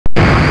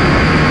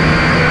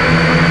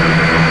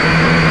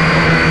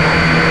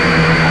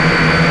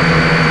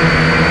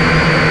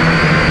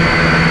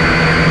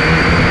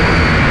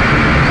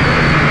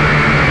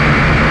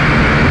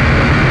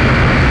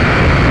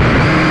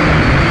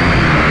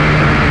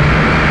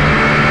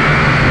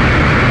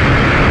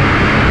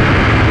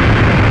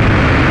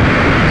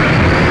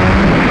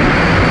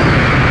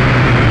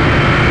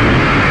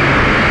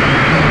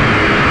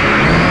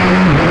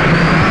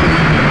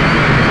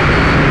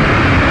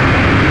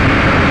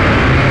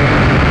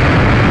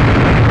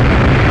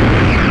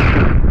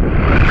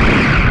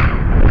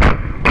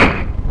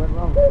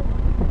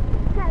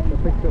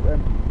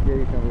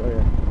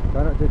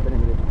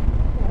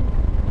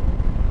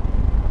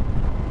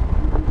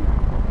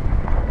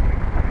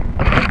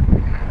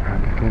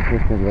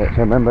Just middle it.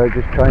 So remember,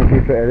 just try and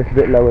keep it a little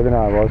bit lower than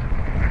I was.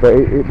 But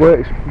it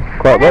works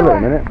quite well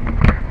at the minute.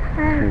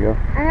 There you go.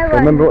 So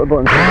remember what the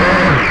buttons are.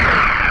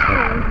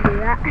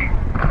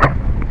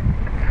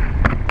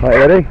 Right,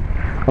 ready?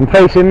 I'm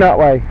facing that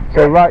way.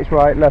 So right's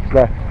right, left's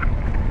left.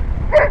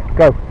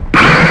 Go.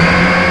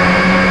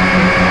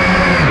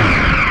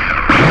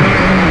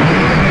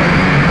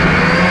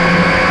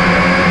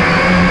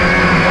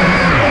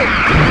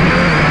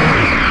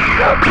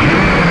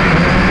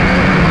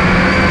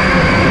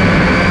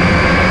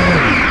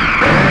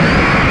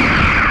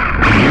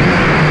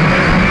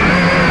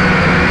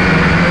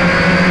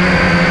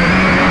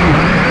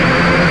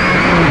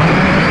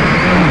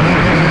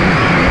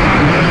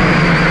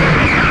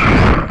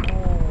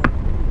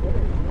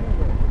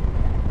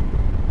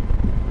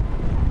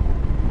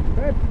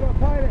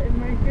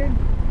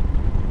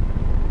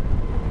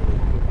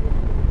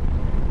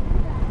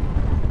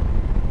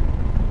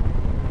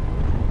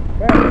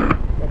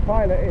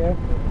 Pilot here.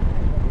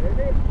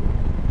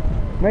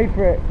 Made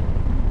for it.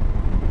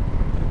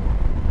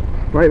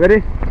 Right, ready?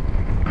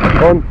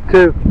 1,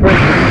 2, 3.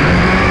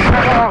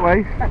 That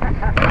way.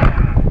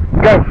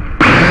 Go.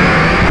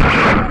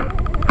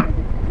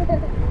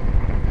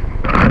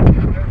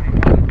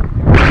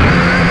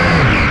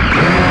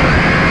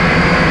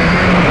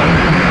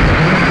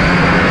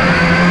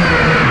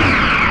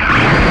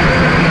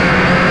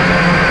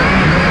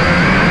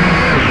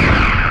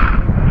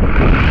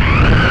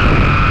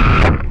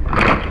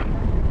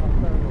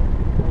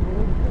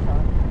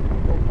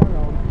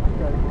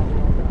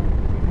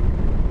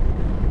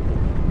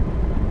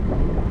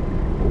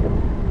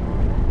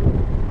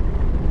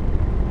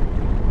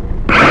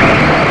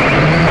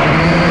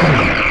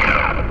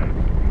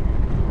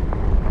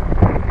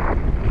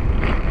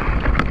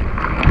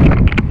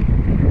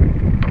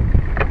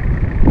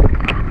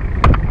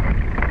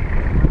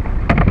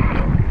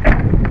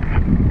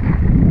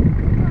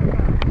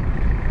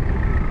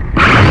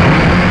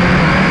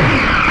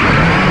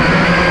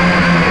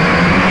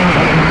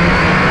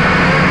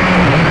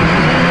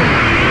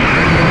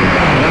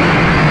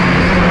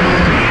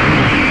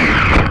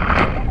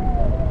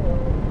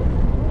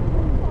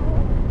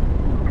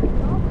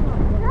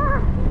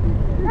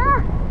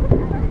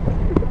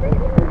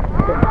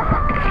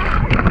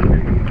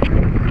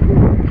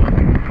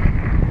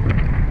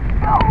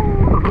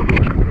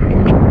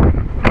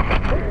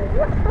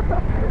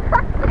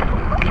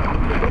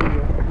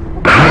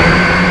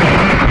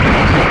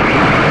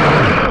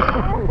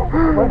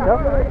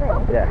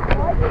 Yeah.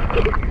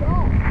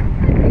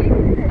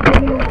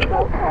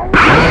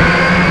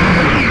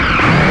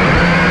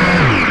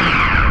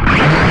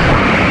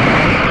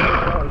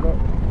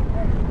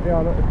 Yeah,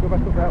 look, let's go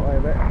back up that way a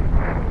bit.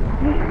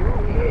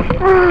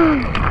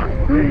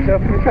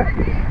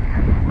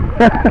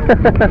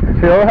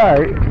 You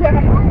alright? Yeah.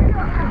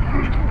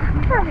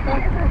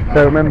 So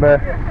remember,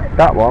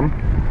 that one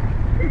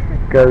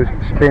goes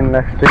spin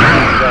left, spin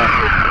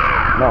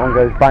right. That one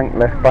goes bank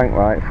left, bank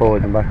right,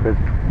 forwards and backwards.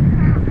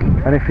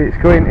 And if it's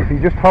going, if you're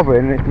just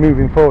hovering and it's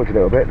moving forwards a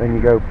little bit, then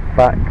you go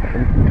back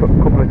and a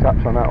couple of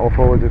taps on that, or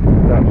forwards and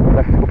taps,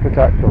 left a couple of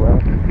taps or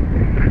whatever.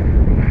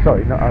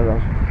 Sorry, I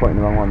was pointing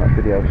the wrong one, that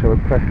video. So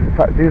press, in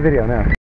fact, do the video now.